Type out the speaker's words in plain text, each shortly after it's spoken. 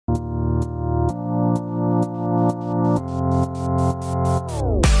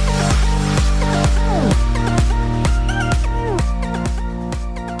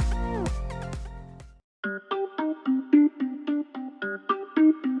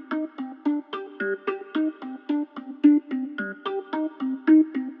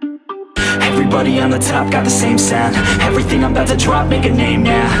Everybody on the top got the same sound. Everything I'm about to drop, make a name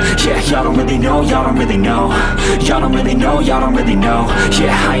now. Yeah, y'all don't really know, y'all don't really know. Y'all don't really know, y'all don't really know.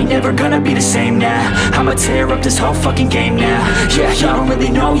 Yeah, I ain't never gonna be the same now. I'ma tear up this whole fucking game now. Yeah, y'all don't really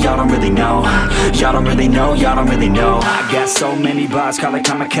know, y'all don't really know. Y'all don't really know, y'all don't really know. I got so many bars, call it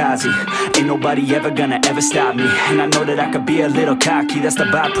kamikaze. Ain't nobody ever gonna ever stop me. And I know that I could be a little cocky. That's the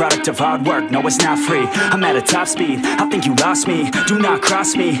byproduct of hard work, no it's not free. I'm at a top speed, I think you lost me. Do not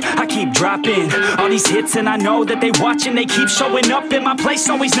cross me, I keep dropping all these hits and I know that they watching. They keep showing up and my place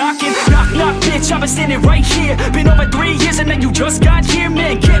always knocking. Knock, knock, bitch, I've been standing right here. Been over 3 years and now you just got here.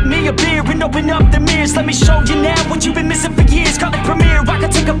 Man, get me a beer and open up the mirrors. Let me show you now what you've been missing for years. Call it premiere, I can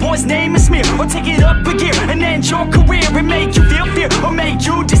take a boy's name and smear, or take it up a gear and end your career and make you feel fear, or make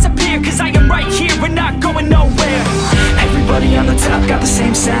you disappear. Cause I am right here and not going nowhere. Everybody on the top got the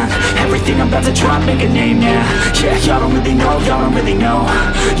same sound. Everything I'm about to drop, make a name now. Yeah, y'all don't really know, y'all don't really know.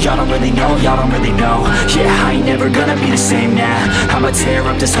 Y'all don't really know, y'all don't really know. Yeah, I ain't never gonna be the same now. I'ma tear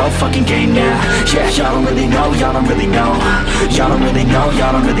up this whole fucking game now. Yeah, y'all don't really know, y'all don't really know. Y'all don't really know,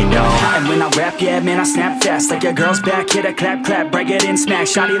 y'all don't really know. And when I rap, yeah, man, I snap fast. Like your girl's back, hit a clap, clap, break it in, smack.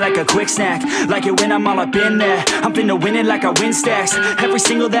 Shotty like a quick snack, like it when I'm all up in there. I'm finna win it like I win stacks. Every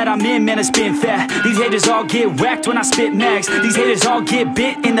single that I'm in, man, it's been fat. These haters all get whacked when I spit mags. These haters all get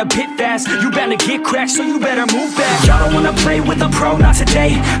bit in the pit fast. You bound to get cracked, so you better move back. Y'all don't wanna play with a pro, not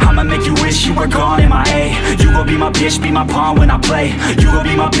today. I'ma make you wish you were gone, MIA. You gon' be my bitch, be my pawn when I play. You gon'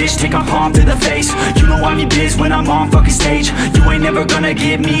 be my bitch, take my palm to the face. You know I'm your biz when I'm on fucking stage. You ain't never gonna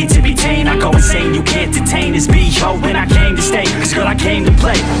get me to be tame. I go insane, you can't detain this B.O. when I came to stay. Cause girl, I came to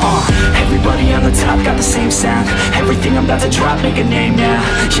play. Everybody on the top got the same sound. Everything I'm about to drop, make a name now.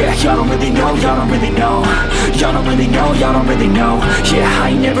 Yeah, y'all don't really know, y'all don't really know. Y'all don't really know, y'all don't really know. Yeah, I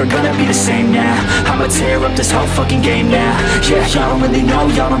ain't never gonna be the same now. I'ma tear up this whole fucking game now. Yeah, y'all don't really know,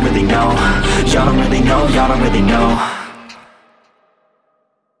 y'all don't really know. Y'all don't really know, y'all don't really know.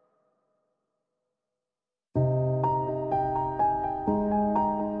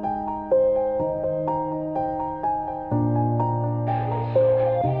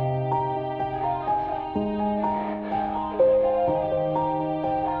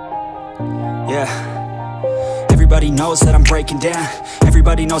 Yeah. Everybody knows that I'm breaking down.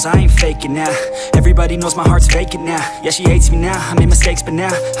 Everybody knows I ain't faking now. Everybody knows my heart's vacant now. Yeah, she hates me now, I made mistakes but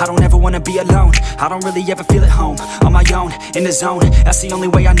now I don't ever wanna be alone. I don't really ever feel at home. On my own, in the zone, that's the only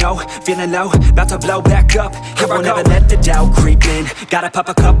way I know. Feeling low, about to blow back up. I won't ever let the doubt creep in. Gotta pop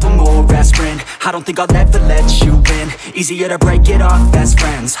a couple more aspirin. I don't think I'll ever let you in. Easier to break it off best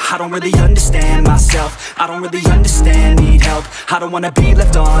friends. I don't really understand myself. I don't really understand, need help. I don't wanna be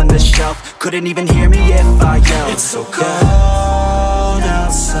left on the shelf. Couldn't even hear me if I yelled. It's so cold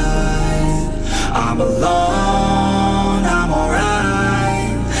outside. I'm alone, I'm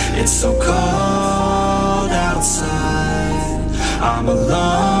alright. It's so cold outside. I'm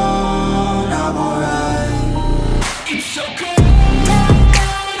alone, I'm alright. It's so cold.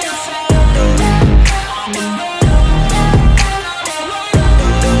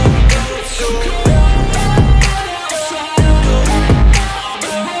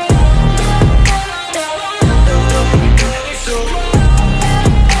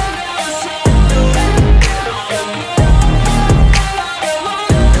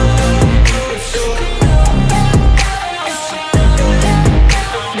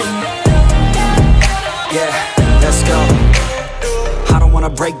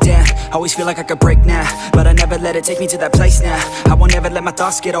 Break down, always feel like I could break now, but I never let it take me to that place now. I won't ever let my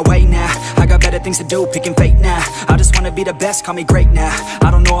thoughts get away now. I got better things to do, picking fate now. I just wanna be the best, call me great now.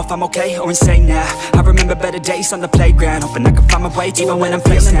 I don't know if I'm okay or insane now. I remember better days on the playground, hoping I can find my way. Even when I'm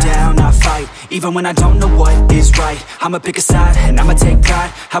feeling down, I fight. Even when I don't know what is right, I'ma pick a side and I'ma take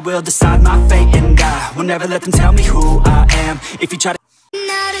pride. I will decide my fate and I will never let them tell me who I am. If you try to